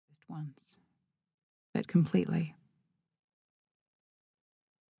once, but completely.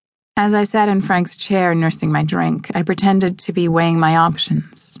 As I sat in Frank's chair nursing my drink, I pretended to be weighing my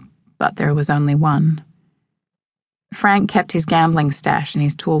options, but there was only one. Frank kept his gambling stash in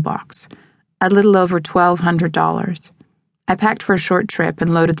his toolbox, a little over $1,200. I packed for a short trip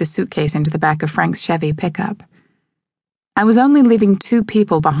and loaded the suitcase into the back of Frank's Chevy pickup. I was only leaving 2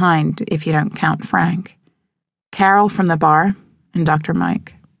 people behind, if you don't count Frank. Carol from the bar and Dr.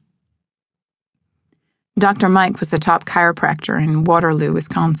 Mike. Dr. Mike was the top chiropractor in Waterloo,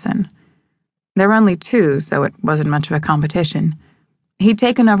 Wisconsin. There were only 2, so it wasn't much of a competition. He'd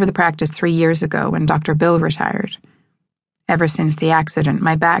taken over the practice 3 years ago when Dr. Bill retired. Ever since the accident,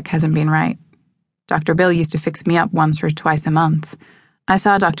 my back hasn't been right. Dr. Bill used to fix me up once or twice a month. I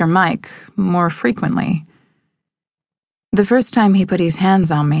saw Dr. Mike more frequently. The first time he put his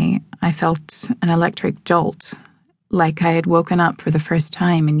hands on me, I felt an electric jolt, like I had woken up for the first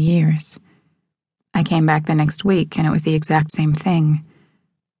time in years. I came back the next week, and it was the exact same thing.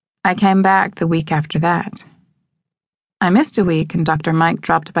 I came back the week after that. I missed a week, and Dr. Mike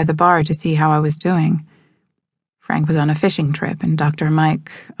dropped by the bar to see how I was doing. Frank was on a fishing trip, and Dr.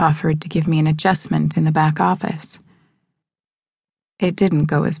 Mike offered to give me an adjustment in the back office. It didn't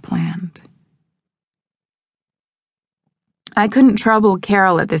go as planned. I couldn't trouble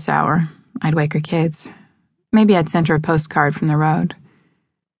Carol at this hour. I'd wake her kids. Maybe I'd send her a postcard from the road.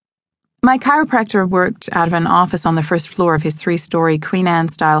 My chiropractor worked out of an office on the first floor of his 3-story Queen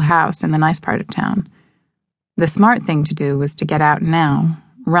Anne-style house in the nice part of town. The smart thing to do was to get out now,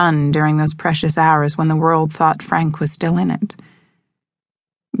 run during those precious hours when the world thought Frank was still in it.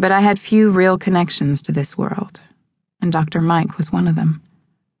 But I had few real connections to this world, and Dr. Mike was one of them.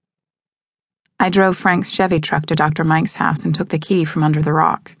 I drove Frank's Chevy truck to Dr. Mike's house and took the key from under the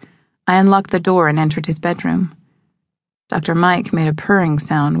rock. I unlocked the door and entered his bedroom. Dr. Mike made a purring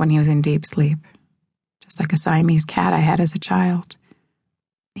sound when he was in deep sleep, just like a Siamese cat I had as a child.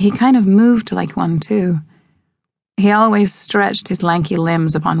 He kind of moved like one, too. He always stretched his lanky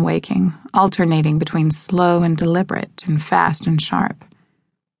limbs upon waking, alternating between slow and deliberate and fast and sharp.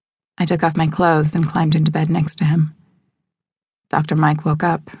 I took off my clothes and climbed into bed next to him. Dr. Mike woke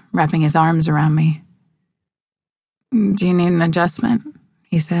up, wrapping his arms around me. "Do you need an adjustment?"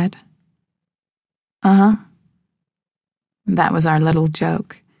 he said. "Uh-huh." That was our little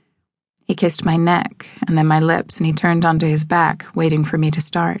joke. He kissed my neck and then my lips, and he turned onto his back, waiting for me to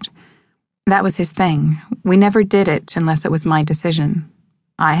start. That was his thing. We never did it unless it was my decision.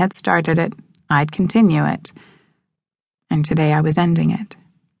 I had started it, I'd continue it, and today I was ending it.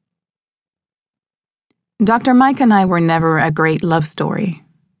 Dr. Mike and I were never a great love story.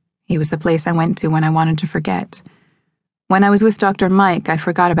 He was the place I went to when I wanted to forget. When I was with Dr. Mike, I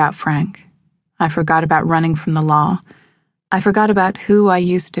forgot about Frank. I forgot about running from the law. I forgot about who I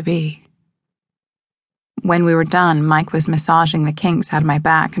used to be. When we were done, Mike was massaging the kinks out of my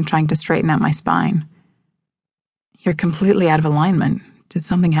back and trying to straighten out my spine. "You're completely out of alignment. Did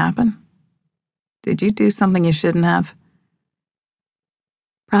something happen? Did you do something you shouldn't have?"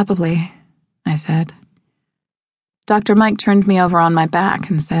 "Probably," I said. Dr. Mike turned me over on my back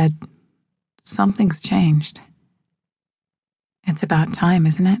and said, "Something's changed. It's about time,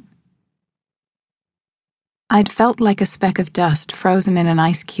 isn't it?" I'd felt like a speck of dust frozen in an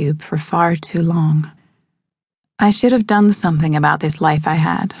ice cube for far too long. I should have done something about this life I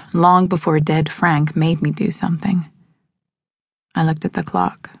had, long before dead Frank made me do something. I looked at the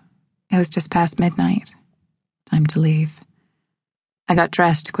clock. It was just past midnight. Time to leave. I got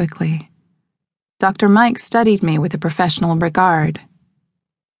dressed quickly. Dr. Mike studied me with a professional regard.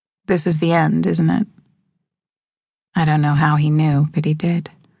 "This is the end, isn't it?" I don't know how he knew, but he did.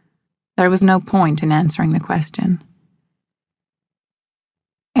 There was no point in answering the question.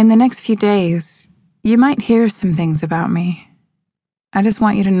 "In the next few days, you might hear some things about me. I just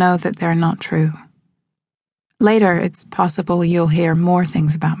want you to know that they're not true. Later, it's possible you'll hear more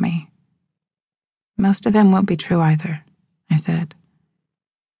things about me. Most of them won't be true either," I said.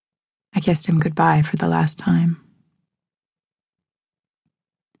 I kissed him goodbye for the last time.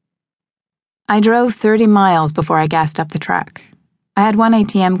 I drove 30 miles before I gassed up the truck. I had one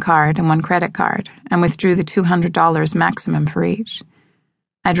ATM card and one credit card, and withdrew the $200 maximum for each.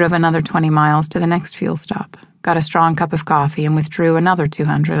 I drove another 20 miles to the next fuel stop, got a strong cup of coffee, and withdrew another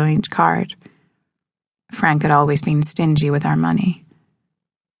 $200 on each card. Frank had always been stingy with our money.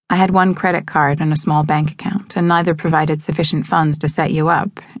 I had one credit card and a small bank account, and neither provided sufficient funds to set you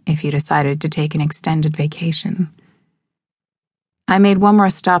up if you decided to take an extended vacation. I made one more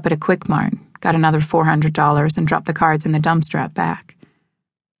stop at a Quick Mart, got another $400, and dropped the cards in the dumpster out back.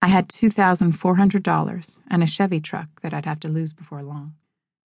 I had $2,400 and a Chevy truck that I'd have to lose before long.